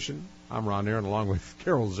Foundation. I'm Ron Aaron, along with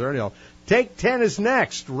Carol Zernial. Take 10 is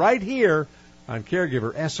next, right here on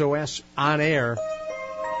Caregiver SOS On Air.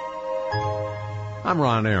 I'm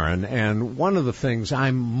Ron Aaron, and one of the things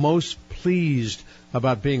I'm most pleased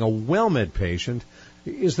about being a WellMed patient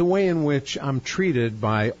is the way in which I'm treated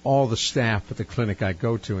by all the staff at the clinic I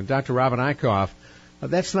go to. And Dr. Robin Eichhoff,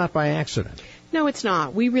 that's not by accident. No, it's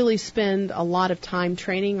not. We really spend a lot of time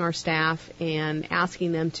training our staff and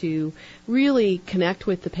asking them to really connect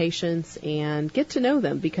with the patients and get to know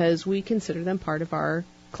them because we consider them part of our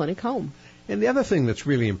clinic home. And the other thing that's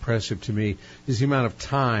really impressive to me is the amount of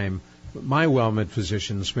time my WellMed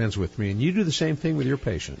physician spends with me, and you do the same thing with your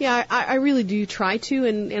patients. Yeah, I really do try to,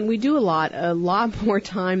 and we do a lot more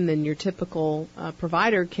time than your typical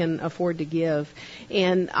provider can afford to give,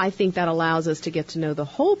 and I think that allows us to get to know the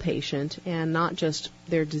whole patient and not just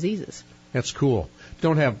their diseases. That's cool.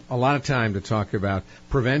 Don't have a lot of time to talk about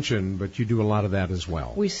prevention, but you do a lot of that as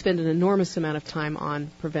well. We spend an enormous amount of time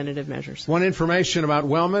on preventative measures. Want information about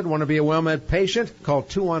WellMed? Want to be a WellMed patient? Call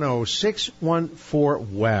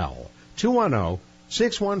 210-614-WELL.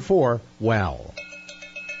 210-614-WELL.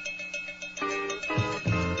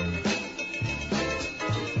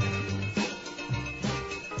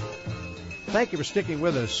 Thank you for sticking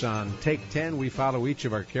with us on Take 10. We follow each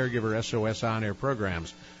of our Caregiver SOS on-air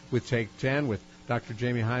programs with Take 10 with Dr.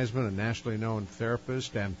 Jamie Heisman, a nationally known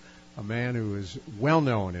therapist and a man who is well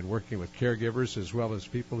known in working with caregivers as well as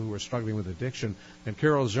people who are struggling with addiction, and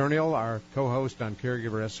Carol Zernial, our co-host on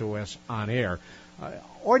Caregiver SOS on air.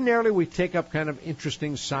 Ordinarily, we take up kind of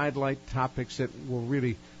interesting sidelight topics that will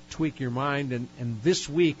really tweak your mind, and this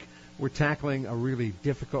week we're tackling a really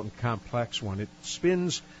difficult and complex one. It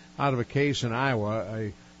spins out of a case in Iowa,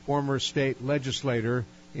 a former state legislator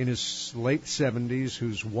in his late 70s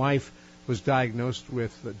whose wife was diagnosed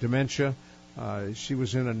with dementia. She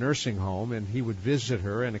was in a nursing home, and he would visit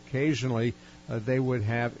her, and occasionally they would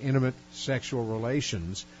have intimate sexual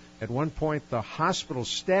relations. At one point, the hospital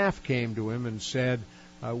staff came to him and said,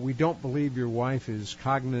 we don't believe your wife is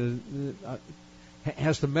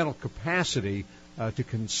has the mental capacity to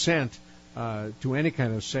consent to any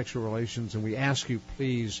kind of sexual relations, and we ask you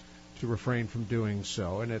please to refrain from doing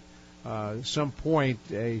so. And at some point,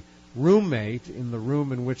 a roommate in the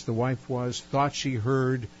room in which the wife was thought she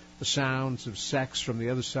heard the sounds of sex from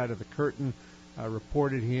the other side of the curtain,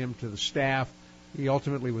 reported him to the staff. He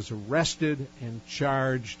ultimately was arrested and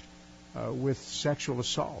charged with sexual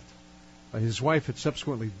assault. His wife had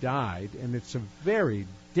subsequently died, and it's a very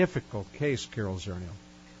difficult case, Carol Zernial.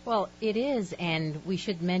 Well, it is, and we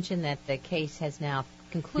should mention that the case has now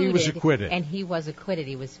concluded. He was acquitted. And he was acquitted.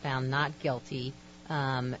 He was found not guilty.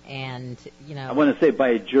 And, you know, I want to say by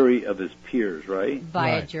a jury of his peers, right?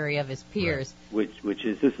 By a jury of his peers. Right. Which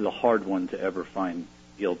is, this is a hard one to ever find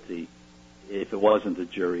guilty if it wasn't a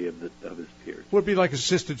jury of his peers. Would be like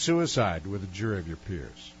assisted suicide with a jury of your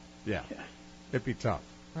peers. Yeah. Yes. It'd be tough.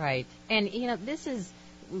 Right. And, you know, this is,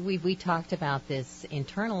 we talked about this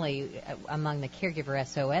internally among the Caregiver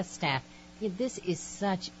SOS staff. This is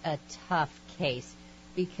such a tough case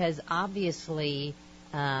because obviously,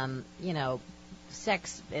 you know,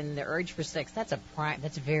 sex and the urge for sex,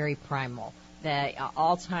 that's very primal. The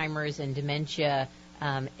Alzheimer's and dementia,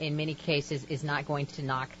 in many cases, is not going to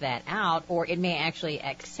knock that out, or it may actually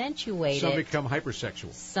accentuate it. Some become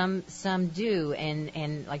hypersexual. Some do,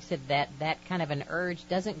 and like I said, that kind of an urge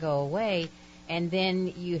doesn't go away. And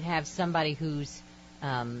then you have somebody who's,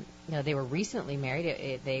 you know, they were recently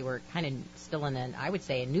married. They were kind of still in I would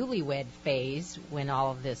say, a newlywed phase when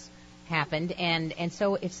all of this happened. And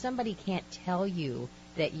so if somebody can't tell you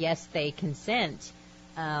that, yes, they consent,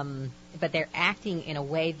 but they're acting in a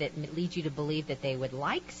way that leads you to believe that they would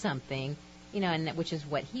like something, you know, and which is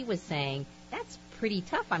what he was saying, that's pretty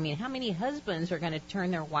tough. I mean, how many husbands are going to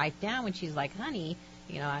turn their wife down when she's like, honey,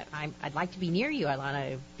 you know, I'd like to be near you. I want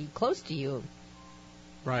to be close to you.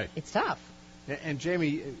 Right. It's tough. And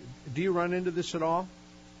Jamie, do you run into this at all?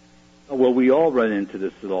 Well, we all run into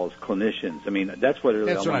this at all as clicians. I mean, that's what I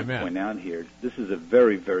want to point out here. This is a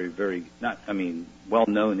very, very, very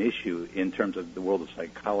well-known issue in terms of the world of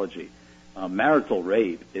psychology. Marital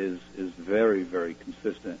rape is very, very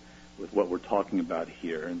consistent with what we're talking about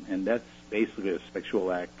here, and that's basically a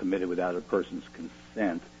sexual act committed without a person's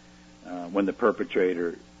consent when the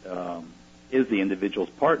perpetrator is the individual's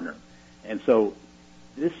partner. And so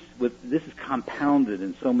this is compounded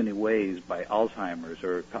in so many ways by Alzheimer's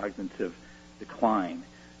or cognitive decline,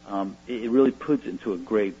 it really puts it into a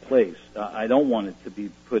gray place. I don't want it to be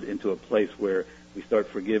put into a place where we start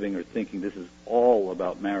forgiving or thinking this is all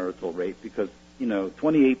about marital rape, because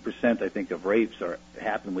 28% I think of rapes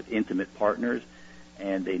happen with intimate partners,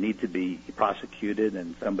 and they need to be prosecuted,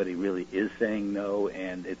 and somebody really is saying no,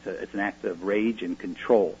 and it's an act of rage and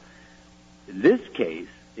control. In this case,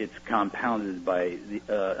 it's compounded by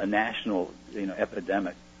a national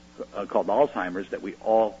epidemic called Alzheimer's that we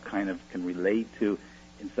all kind of can relate to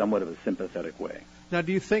in somewhat of a sympathetic way. Now,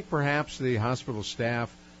 do you think perhaps the hospital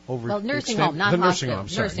staff nursing home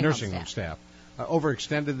staff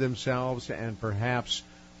overextended themselves and perhaps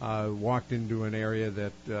walked into an area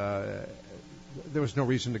that there was no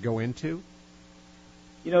reason to go into?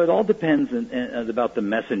 It all depends about the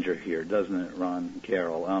messenger here, doesn't it, Ron and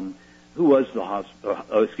Carol? Who was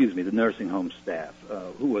the nursing home staff?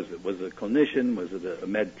 Who was it? Was it a clinician? Was it a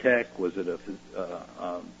med tech? Was it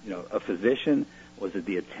a physician? Was it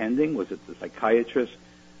the attending? Was it the psychiatrist?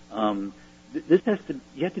 You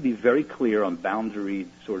have to be very clear on boundary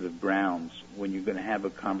sort of grounds when you're going to have a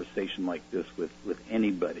conversation like this with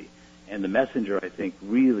anybody. And the messenger, I think,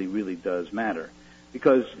 really, really does matter.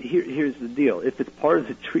 Because here's the deal. If it's part of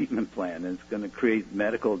the treatment plan and it's going to create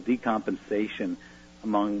medical decompensation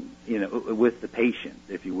with the patient,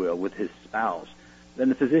 if you will, with his spouse, then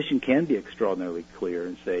the physician can be extraordinarily clear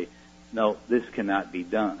and say, no, this cannot be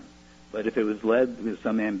done. But if it was led with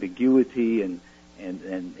some ambiguity and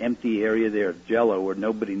an empty area there of Jell-O where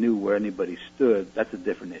nobody knew where anybody stood, that's a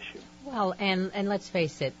different issue. Well, and let's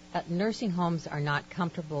face it, nursing homes are not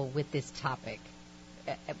comfortable with this topic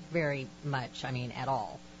very much, at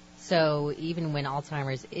all. So even when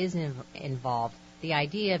Alzheimer's is involved, the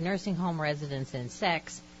idea of nursing home residents and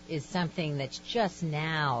sex is something that's just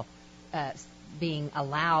now being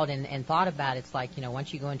allowed and thought about. It's like,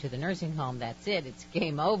 once you go into the nursing home, that's it. It's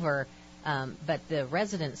game over. But the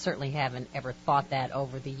residents certainly haven't ever thought that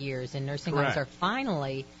over the years, and nursing homes are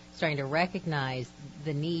finally starting to recognize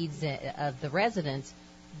the needs of the residents.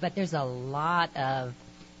 But there's a lot of,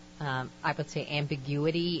 I would say,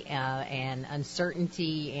 ambiguity and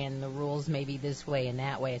uncertainty, and the rules may be this way and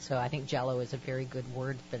that way. So I think Jell-O is a very good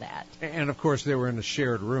word for that. And, of course, they were in a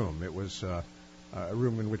shared room. It was a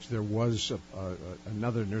room in which there was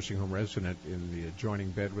another nursing home resident in the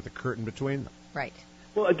adjoining bed with a curtain between them. Right.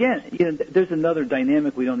 Well, again, there's another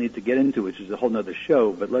dynamic we don't need to get into, which is a whole other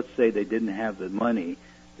show, but let's say they didn't have the money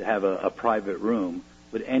to have a private room.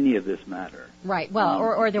 Would any of this matter? Right. Well,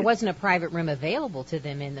 or there wasn't a private room available to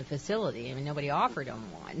them in the facility. Nobody offered them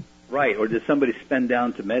one. Right. Or did somebody spend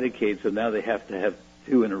down to Medicaid, so now they have to have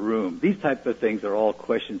two in a room? These types of things are all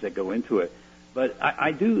questions that go into it. But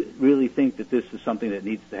I do really think that this is something that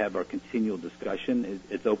needs to have our continual discussion.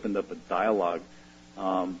 It's opened up a dialogue.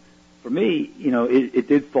 For me, it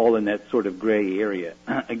did fall in that sort of gray area.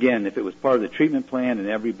 Again, if it was part of the treatment plan and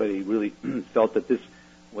everybody really felt that this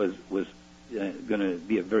was going to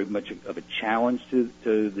be a very much of a challenge to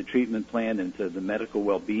the treatment plan and to the medical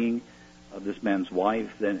well-being of this man's wife,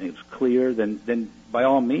 then it's clear. Then by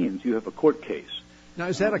all means, you have a court case. Now,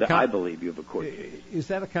 is that I believe you have a court case. Is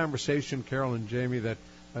that a conversation, Carol and Jamie, that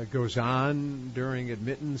goes on during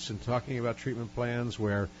admittance and talking about treatment plans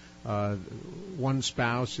where one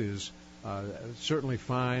spouse is certainly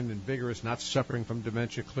fine and vigorous, not suffering from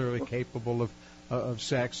dementia, clearly capable of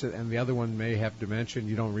sex, and the other one may have dementia and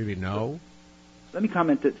you don't really know? Let me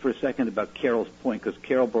comment for a second about Carol's point, because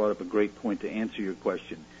Carol brought up a great point to answer your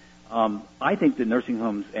question. I think that nursing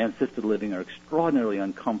homes and assisted living are extraordinarily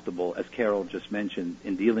uncomfortable, as Carol just mentioned,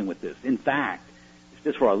 in dealing with this. In fact,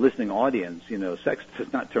 just for our listening audience, sex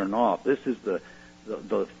does not turn off. This is the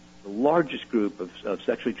largest group of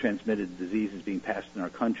sexually transmitted diseases being passed in our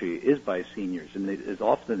country is by seniors, and it is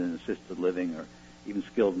often in assisted living or even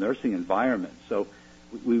skilled nursing environments. So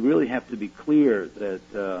we really have to be clear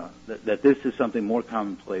that this is something more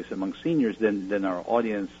commonplace among seniors than our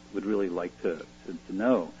audience would really like to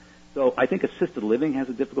know. So I think assisted living has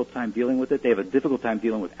a difficult time dealing with it. They have a difficult time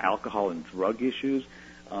dealing with alcohol and drug issues.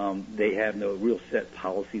 They have no real set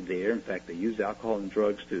policy there. In fact, they use alcohol and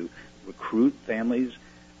drugs to recruit families.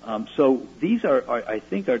 So these I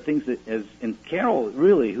think, are things that, and Carol,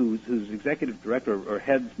 really, who's executive director or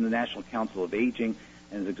heads the National Council of Aging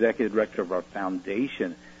and is executive director of our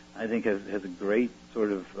foundation, I think has a great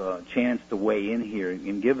sort of chance to weigh in here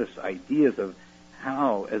and give us ideas of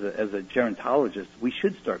how, as a gerontologist, we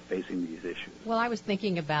should start facing these issues. Well, I was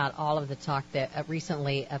thinking about all of the talk that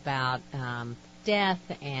recently about death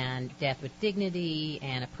and death with dignity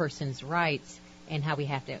and a person's rights, and how we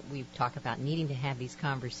talk about needing to have these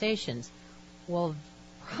conversations. Well,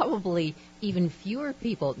 probably even fewer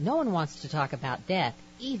people. No one wants to talk about death.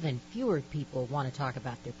 Even fewer people want to talk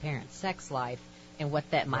about their parents' sex life and what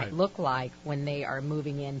that might look like when they are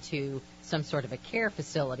moving into some sort of a care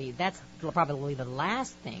facility. That's probably the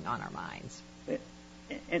last thing on our minds.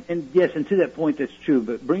 And yes, and to that point, that's true.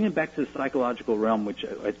 But bringing it back to the psychological realm, which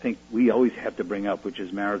I think we always have to bring up, which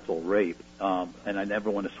is marital rape. And I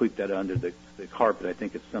never want to sweep that under the carpet. I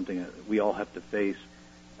think it's something that we all have to face.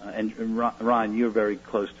 And Ron, you're very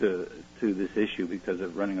close to this issue because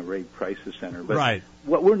of running a rape crisis center. But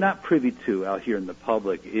what we're not privy to out here in the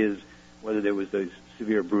public is whether there was those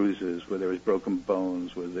severe bruises, whether there was broken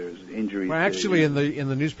bones, whether there was injuries. Well, actually, in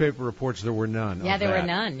the newspaper reports, there were none. Yeah, there were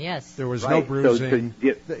none. Yes, there was no bruising.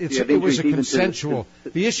 It was a consensual.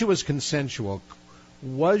 The issue was consensual.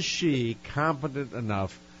 Was she competent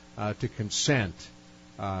enough to consent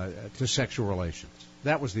to sexual relations?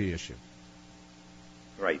 That was the issue.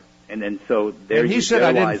 Right, and then so there. And he said,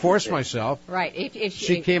 "I didn't force myself." Right. If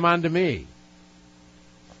she came on to me.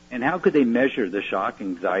 And how could they measure the shock,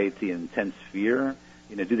 anxiety, and intense fear?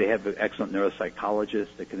 You know, do they have an excellent neuropsychologist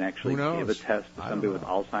that can actually give a test to somebody with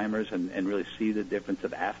Alzheimer's and really see the difference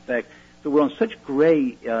of affect? So we're on such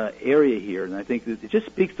gray area here, and I think that it just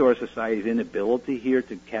speaks to our society's inability here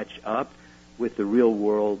to catch up with the real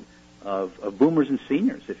world of boomers and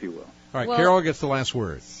seniors, if you will. All right, Carol gets the last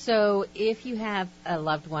word. So if you have a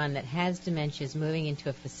loved one that has dementia is moving into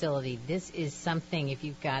a facility, this is something, if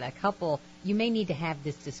you've got a couple, you may need to have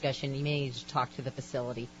this discussion. You may need to talk to the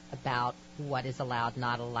facility about what is allowed,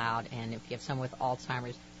 not allowed, and if you have someone with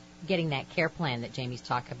Alzheimer's, getting that care plan that Jamie's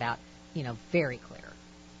talked about, very clear.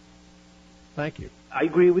 Thank you. I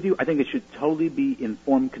agree with you. I think it should totally be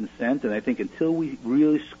informed consent, and I think until we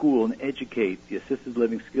really school and educate the assisted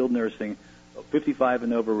living, skilled nursing, 55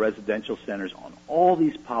 and over residential centers on all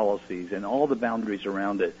these policies and all the boundaries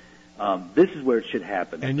around it, this is where it should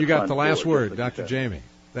happen. And you got the last word, Dr. Jamie.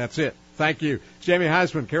 That's it. Thank you. Jamie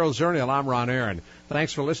Heisman, Carol Zernial, I'm Ron Aaron.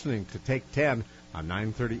 Thanks for listening to Take 10 on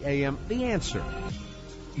 9:30 a.m. The Answer.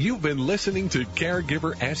 You've been listening to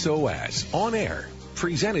Caregiver SOS on air,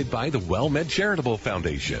 presented by the WellMed Charitable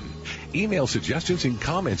Foundation. Email suggestions and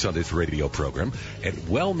comments on this radio program at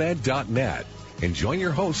wellmed.net. And join your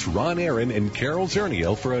hosts, Ron Aaron and Carol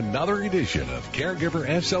Zernial, for another edition of Caregiver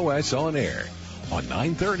SOS on air on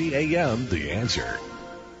 9:30 a.m. The Answer.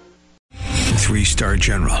 3-star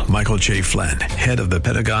General Michael J. Flynn, head of the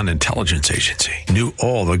Pentagon Intelligence Agency, knew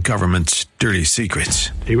all the government's dirty secrets.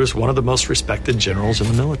 He was one of the most respected generals in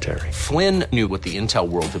the military. Flynn knew what the intel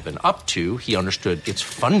world had been up to. He understood its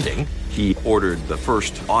funding. He ordered the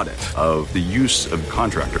first audit of the use of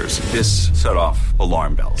contractors. This set off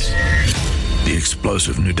alarm bells. The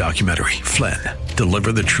explosive new documentary, Flynn,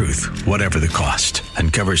 Deliver the Truth, Whatever the Cost,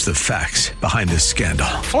 uncovers the facts behind this scandal.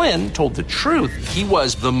 Flynn told the truth. He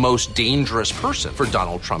was the most dangerous person for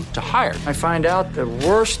Donald Trump to hire. I find out the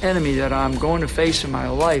worst enemy that I'm going to face in my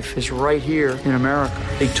life is right here in America.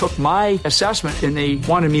 They took my assessment and they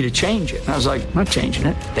wanted me to change it. And I was like, I'm not changing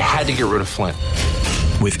it. They had to get rid of Flynn.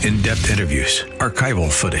 With in-depth interviews,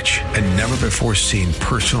 archival footage, and never-before-seen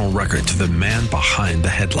personal records of the man behind the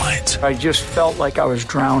headlines. I just felt like I was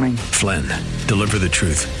drowning. Flynn, Deliver the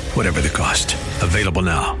Truth, Whatever the Cost. Available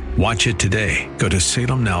now. Watch it today. Go to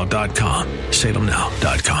salemnow.com.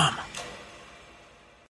 salemnow.com.